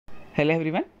Hello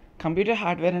everyone. Computer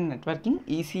hardware and networking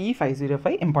ECE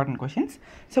 505 important questions.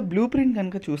 So blue print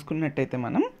కనుక చూసుకున్నట్టయితే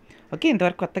మనం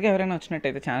ఇంతవరకు కొత్తగా ఎవరైనా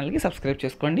వచ్చినట్టయితే ఛానల్కి సబ్స్క్రైబ్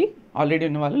చేసుకోండి. ఆల్రెడీ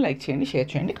ఉన్న వాళ్ళు లైక్ చేయండి, షేర్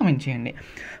చేయండి, కమెంట్ చేయండి.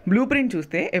 బ్లూ ప్రింట్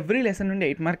చూస్తే ఎవ్రీ లెసన్ నుండి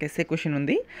 8 మార్క్ ఎస్ఏ క్వశ్చన్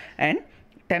ఉంది and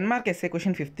 10 mark SA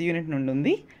question 5th unit నుండి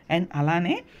ఉంది అండ్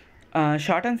అలానే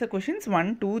షార్ట్ ఆన్సర్ క్వశ్చన్స్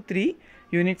 1, 2, 3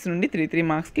 యూనిట్స్ నుండి 3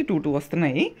 మార్క్స్కి 2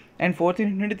 వస్తున్నాయి అండ్ 4th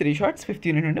యూనిట్ నుండి 3 షార్ట్స్, 5th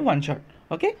యూనిట్ నుండి 1 షార్ట్.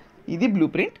 ఓకే, ఇది blue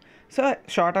print. So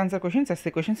short answer questions, SA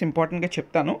questions ఇంపార్టెంట్గా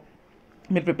చెప్తాను,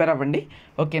 మీరు ప్రిపేర్ అవ్వండి.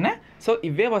 ఓకేనా? సో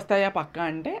ఇవే వస్తాయా పక్కా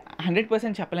అంటే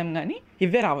 100% చెప్పలేము, కానీ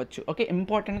ఇవే రావచ్చు. ఓకే,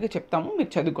 ఇంపార్టెంట్గా చెప్తాము,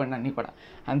 మీరు చదువుకోండి అన్నీ కూడా,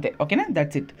 అంతే. ఓకేనా?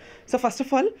 That's it. So first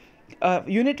of all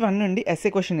unit 1 నుండి ఎస్ఏ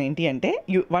క్వశ్చన్ ఏంటి అంటే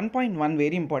 1.1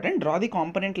 very important. Draw the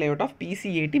component layout of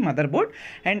PCAT mother board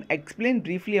and explain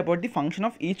briefly about the function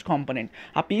of each component.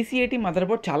 ఆ PCAT మదర్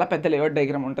బోర్డ్ చాలా పెద్ద layout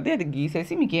diagram ఉంటుంది, అది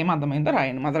గీసేసి మీకు ఏం అర్థమైందో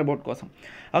రాయండి మదర్ బోర్డ్ కోసం.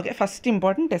 Okay, first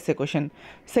important SA question.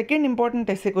 Second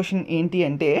important SA question ఏంటి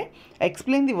అంటే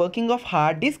explain the working of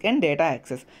hard disk and data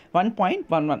access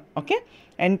 1.11. Okay,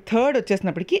 and third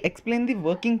వచ్చేసినప్పటికీ explain the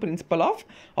working principle of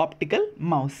optical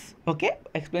mouse. Okay,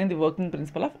 explain the working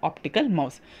principle of optical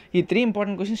mouse. ఈ 3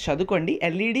 important questions చదువుకోండి.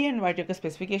 LED and వాటి యొక్క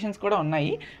specifications కూడా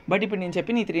ఉన్నాయి, but ఇప్పుడు నేను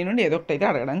చెప్పిన ఈ 3 నుండి ఏదో ఒకటి అయితే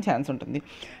అడగడానికి ఛాన్స్ ఉంటుంది.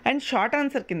 అండ్ షార్ట్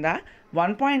ఆన్సర్ కింద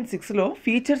 1.6లో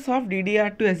features of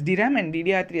DDR2 SDRAM and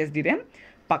DDR3 SDRAM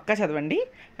పక్కా చదవండి.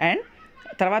 అండ్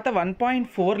తర్వాత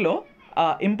 1.4లో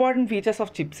important features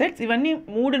of chip sets, ఇవన్నీ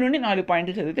 3 నుండి 4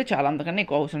 పాయింట్లు చదివితే చాలా, అంతకన్నా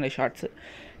ఎక్కువ అవసరం లేదు shorts.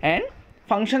 And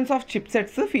functions of chip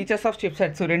sets, features of chip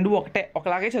sets రెండు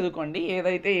ఒకలాగే చదువుకోండి.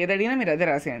 ఏది అడిగినా మీరు అదే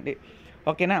రాసేయండి.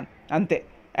 ఓకేనా? అంతే.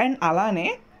 అండ్ అలానే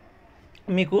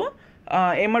మీకు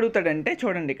ఏమడుగుతాడంటే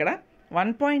చూడండి, ఇక్కడ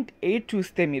 1.8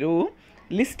 చూస్తే మీరు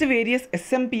list various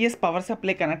SMPS power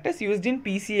supply connectors used in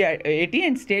PCAT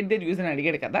and state there use అని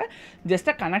అడిగాడు కదా. జస్ట్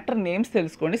ఆ కనెక్టర్ నేమ్స్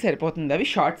తెలుసుకోండి, సరిపోతుంది. అవి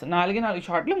షార్ట్స్ 4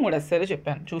 షార్ట్లు 3 ఎస్ఏలు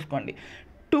చెప్పాను, చూసుకోండి.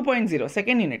 2.0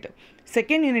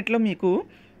 సెకండ్ యూనిట్లో మీకు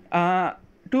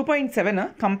 2.7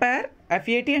 compare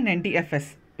FAT and NTFS,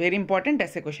 very important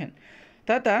SA question.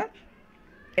 తర్వాత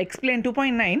explain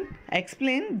 2.9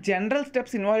 explain general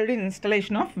steps involved in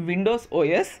installation of Windows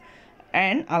OS.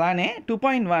 And అలానే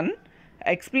 2.1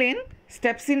 explain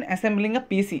steps in assembling a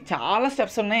PC. చాలా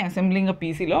స్టెప్స్ ఉన్నాయి అసెంబ్లింగ్ అ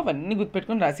PCలో, అవన్నీ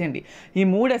గుర్తుపెట్టుకుని రాసేయండి. ఈ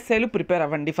 3 ఎస్ఏలు ప్రిపేర్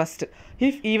అవ్వండి ఫస్ట్.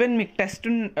 ఇఫ్ ఈవెన్ మీకు test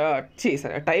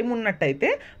time ఉన్నట్టయితే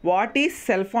what is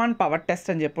self on power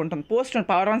test అని చెప్పి ఉంటుంది, post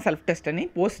power on self test అని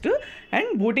పోస్ట్,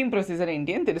 అండ్ బూటింగ్ ప్రొసీజర్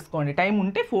ఏంటి అని తెలుసుకోండి. టైం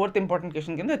ఉంటే 4th ఇంపార్టెంట్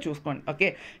క్వశ్చన్ కింద చూసుకోండి. ఓకే,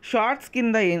 షార్ట్స్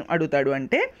కింద ఏం అడుగుతాడు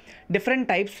అంటే different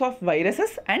types of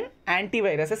viruses and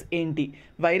యాంటీవైరసెస్ ఏంటి,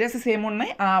 వైరసెస్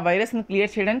ఏమున్నాయి, ఆ వైరస్ని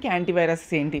క్లియర్ చేయడానికి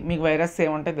యాంటీవైరసెస్ ఏంటి, మీకు వైరస్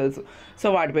ఏముంటే తెలుసు, సో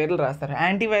వాటి పేర్లు రాస్తారు.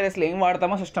 యాంటీవైరస్లు ఏం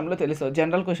వాడతామో సిస్టంలో తెలుసు,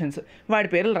 జనరల్ క్వశ్చన్స్, వాటి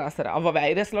పేర్లు రాస్తారు. అవ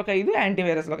వైరస్లోకి 5,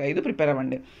 యాంటీవైరస్లోకి 5 ప్రిపేర్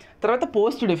అవ్వండి. తర్వాత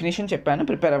పోస్ట్ డెఫినేషన్ చెప్పాను,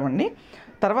 ప్రిపేర్ అవ్వండి.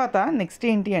 తర్వాత నెక్స్ట్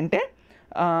ఏంటి అంటే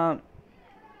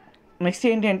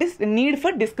నీడ్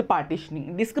ఫర్ డిస్క్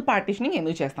పార్టిషనింగ్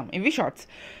ఎందుకు చేస్తాం, ఇవి షార్ట్స్.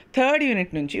 థర్డ్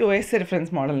యూనిట్ నుంచి OSA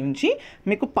రిఫరెన్స్ మోడల్ నుంచి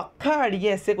మీకు పక్కా అడిగే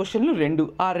ఎస్ఏ క్వశ్చన్లు 2,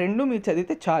 ఆ 2 మీరు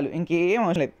చదివితే చాలు, ఇంకేం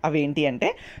అవసరం లేదు. అవి ఏంటి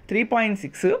అంటే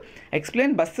 3.6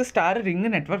 explain bus star ring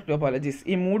network topologies,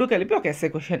 ఈ 3 కలిపి ఒక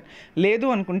ఎస్ఏ క్వశ్చన్. లేదు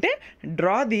అనుకుంటే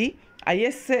draw the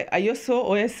ISO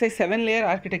OSI 7 layer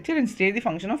architecture and state the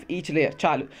function of each layer,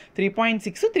 చాలు.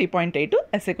 3.6, 3.8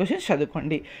 ఎస్ఏ క్వశ్చన్స్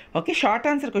చదువుకోండి. ఓకే, షార్ట్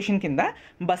ఆన్సర్ క్వశ్చన్ కింద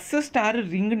bus star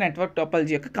ring network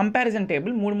topology యొక్క comparison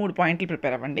table 3 పాయింట్లు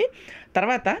ప్రిపేర్ అవ్వండి.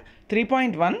 తర్వాత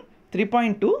 3.1,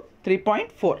 3.2,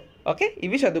 3.4 ఓకే,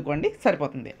 ఇవి చదువుకోండి,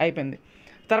 సరిపోతుంది, అయిపోయింది.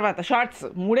 తర్వాత షార్ట్స్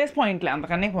 3 పాయింట్లే,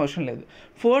 అంతకన్నా అవసరం లేదు.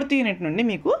 4th యూనిట్ నుండి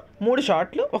మీకు 3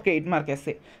 షార్ట్లు, ఒక 8 మార్క్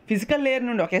ఎస్ఏ. ఫిజికల్ లేయర్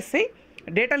నుండి ఒక ఎస్ఏ,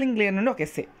 డేటా లింక్ లేయర్ నుండి ఒక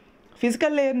ఎస్ఏ.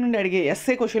 ఫిజికల్ లేయర్ నుండి అడిగే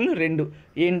ఎస్ఏ క్వశ్చన్లు 2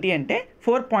 ఏంటి అంటే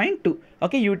 4.2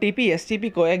 okay, UTP, STP,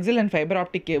 coaxial and fibre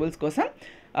optic cables కోసం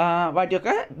వాటి యొక్క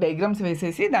డయాగ్రామ్స్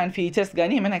వేసేసి దాని ఫీచర్స్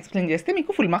కానీ ఏమైనా ఎక్స్ప్లెయిన్ చేస్తే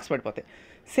మీకు ఫుల్ మార్క్స్ పడిపోతాయి.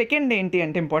 సెకండ్ ఏంటి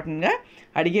అంటే ఇంపార్టెంట్గా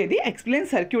అడిగేది explain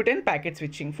circuit and packet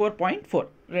switching 4.4,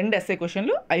 2 SA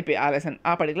క్వశ్చన్లు అయిపోయి ఆ లెసన్,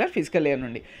 ఆ పర్టికులర్ ఫిజికల్ లేయర్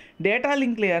నుండి. డేటా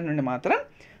లింక్ లేయర్ నుండి మాత్రం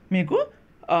మీకు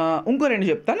ఇంకో 2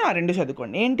 చెప్తాను, ఆ 2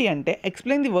 చదువుకోండి. ఏంటి అంటే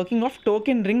explain the working of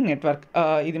token ring network,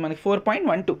 ఇది మనకి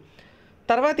 4.12.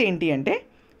 తర్వాత ఏంటి అంటే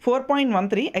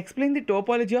 4.13 explain the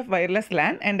topology of wireless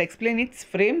LAN and explain it's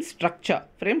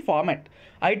frame format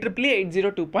IEEE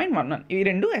 802.11. ఇవి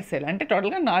 2 ఎస్ఏలు, అంటే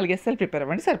టోటల్గా 4 ఎస్ఏలు ప్రిపేర్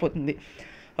అవ్వండి, సరిపోతుంది.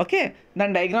 ఓకే,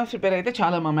 దాని డయాగ్రామ్స్ ప్రిపేర్ అయితే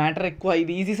చాలా, మా మ్యాటర్ ఎక్కువ,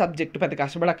 ఇది ఈజీ సబ్జెక్ట్, పెద్ద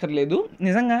కష్టపడక్కర్లేదు.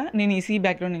 నిజంగా నేను ECE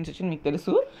బ్యాక్గ్రౌండ్ నుంచి వచ్చి మీకు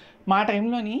తెలుసు, మా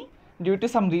టైంలోని డ్యూ టు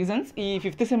సమ్ రీజన్స్ ఈ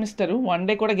 5th సెమిస్టర్ 1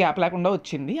 డే కూడా గ్యాప్ లేకుండా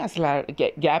వచ్చింది. అసలు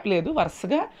గ్యాప్ లేదు,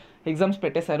 వరుసగా ఎగ్జామ్స్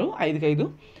పెట్టేశారు 5కి 5.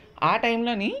 ఆ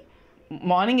టైంలోని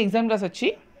మార్నింగ్ ఎగ్జామ్ రాసి వచ్చి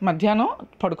మధ్యాహ్నం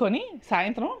పడుకొని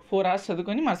సాయంత్రం 4 hours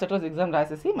చదువుకొని మరుసటి రోజు ఎగ్జామ్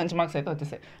రాసేసి మంచి మార్క్స్ అయితే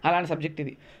వచ్చేసాయి. అలాంటి సబ్జెక్ట్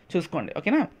ఇది చూసుకోండి,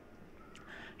 ఓకేనా.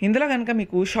 ఇందులో కనుక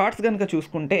మీకు షార్ట్స్ కనుక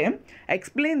చూసుకుంటే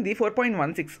explain the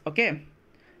 4.16, okay.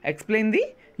 Explain the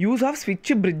use off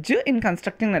switch bridge in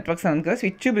constructing networks అని కదా,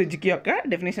 స్విచ్ బ్రిడ్జ్కి యొక్క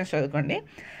డెఫినేషన్స్ చదువుకోండి.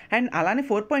 అండ్ అలానే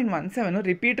 4.17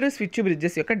 రిపీటర్ స్విచ్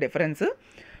బ్రిడ్జెస్ యొక్క డిఫరెన్స్,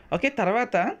 ఓకే.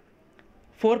 తర్వాత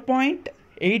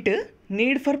 4.8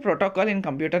 need for protocol in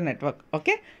computer network,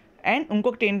 okay. And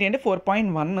ఇంకొకటి ఏంటి అంటే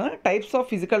 4.1 types of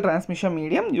physical transmission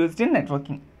medium used in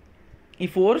networking. ఈ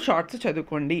 4 షార్ట్స్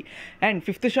చదువుకోండి. And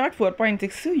 5th short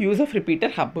 4.6 use of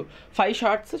repeater hub. 5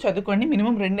 shorts చదువుకోండి,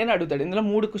 minimum 2 అడుగుతాడు. ఇందులో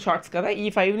 3 షార్ట్స్ కదా, ఈ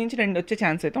 5 నుంచి 2 వచ్చే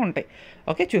ఛాన్స్ అయితే ఉంటాయి,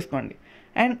 ఓకే, చూసుకోండి.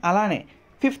 అండ్ అలానే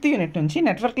 5th యూనిట్ నుంచి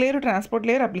network layer, transport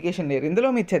layer, application layer. ఇందులో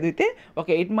మీరు చదివితే ఒక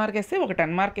 8 మార్క్ ఎస్సే, ఒక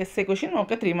 10 మార్క్ ఎస్సే క్వశ్చన్,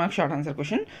 ఒక 3 మార్క్ షార్ట్ ఆన్సర్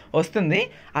క్వశ్చన్ వస్తుంది.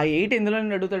 ఆ 8 ఎందులో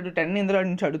నుంచి అడుగుతాడు, 10 ఎందులో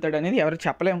నుంచి అడుగుతాడు అనేది ఎవరు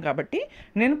చెప్పలేము. కాబట్టి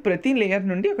నేను ప్రతి లేయర్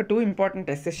నుండి ఒక 2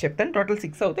 ఇంపార్టెంట్ ఎస్సెస్ చెప్తాను. టోటల్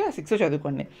 6 అవుతాయి, ఆ 6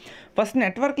 చదువుకోండి. ఫస్ట్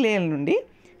నెట్వర్క్ లేయర్ నుండి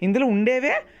ఇందులో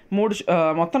ఉండేవే 3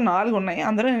 మొత్తం 4 ఉన్నాయి.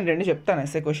 అందులో నేను 2 చెప్తాను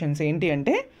ఎస్సే క్వశ్చన్స్. ఏంటి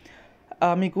అంటే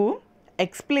మీకు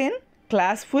explain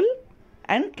క్లాస్ఫుల్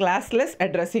and classless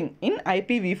addressing in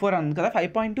IPv4 అంది కదా.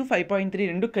 5.2, 5.3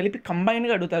 రెండు కలిపి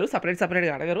కంబైన్గా అడుగుతారు,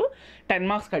 సపరేట్గా అడగరు. 10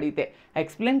 మార్క్స్కి అడిగితే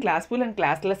explain క్లాస్ఫుల్ and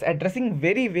classless addressing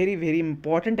very very very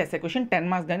important essay question. 10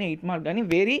 marks కానీ 8 మార్క్స్ కానీ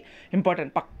వెరీ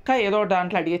ఇంపార్టెంట్. పక్కా ఏదో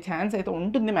దాంట్లో అడిగే ఛాన్స్ అయితే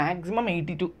ఉంటుంది. మ్యాక్సిమం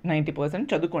 80 to 90%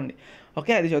 చదువుకోండి,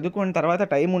 ఓకే. అది చదువుకున్న తర్వాత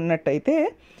టైం ఉన్నట్టయితే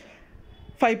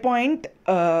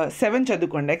 5.7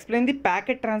 చదువుకోండి. Explain the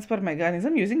packet transfer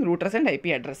mechanism using Reuters and IP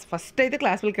address. First అయితే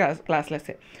క్లాస్ఫుల్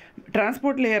క్లాస్లెస్సే.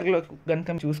 ట్రాన్స్పోర్ట్ లేయర్లో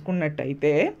కనుక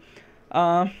చూసుకున్నట్టయితే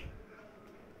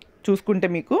చూసుకుంటే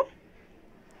మీకు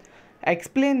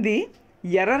explain the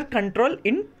error control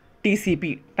in TCP.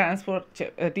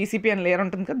 TCP అని లేయర్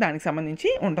ఉంటుంది కదా, దానికి సంబంధించి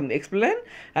ఉంటుంది. Explain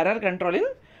error control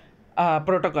in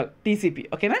protocol TCP,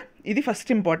 ఓకేనా. ఇది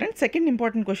first important. Second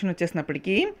important question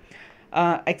వచ్చేసినప్పటికీ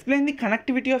explain the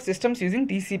connectivity of systems using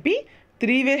TCP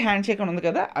 3-way hand shake అని ఉంది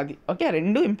కదా, అది, ఓకే.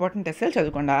 2 ఇంపార్టెంట్ ఎస్సేలు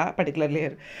చదువుకోండి ఆ పర్టికులర్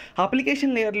లేయర్.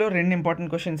 అప్లికేషన్ లేయర్లో 2 ఇంపార్టెంట్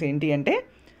క్వశ్చన్స్ ఏంటి అంటే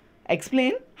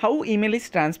explain how email is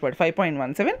transferred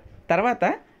 5.17. తర్వాత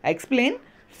explain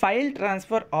file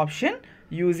transfer option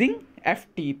using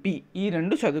FTP. ఈ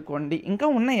 2 చదువుకోండి. ఇంకా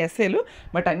ఉన్న ఎస్సేలు,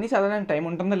 బట్ అన్నీ చదవడానికి టైం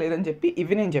ఉంటుందో లేదని చెప్పి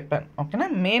ఇవి నేను చెప్పాను, ఓకేనా.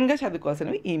 మెయిన్గా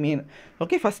చదువుకోవాల్సినవి ఈ మెయిన్,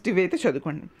 ఓకే. ఫస్ట్ ఇవి అయితే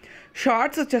చదువుకోండి.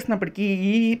 షార్ట్స్ వచ్చేసినప్పటికీ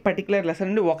ఈ పర్టికులర్ లెసన్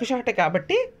నుండి ఒక షార్టే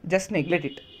కాబట్టి జస్ట్ నెగ్లెక్ట్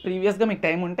ఇట్. ప్రీవియస్గా మీకు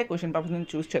టైం ఉంటే క్వశ్చన్ పేపర్స్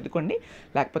నుంచి చూసి చదువుకోండి,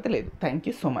 లేకపోతే లేదు. Thank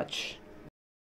you so much.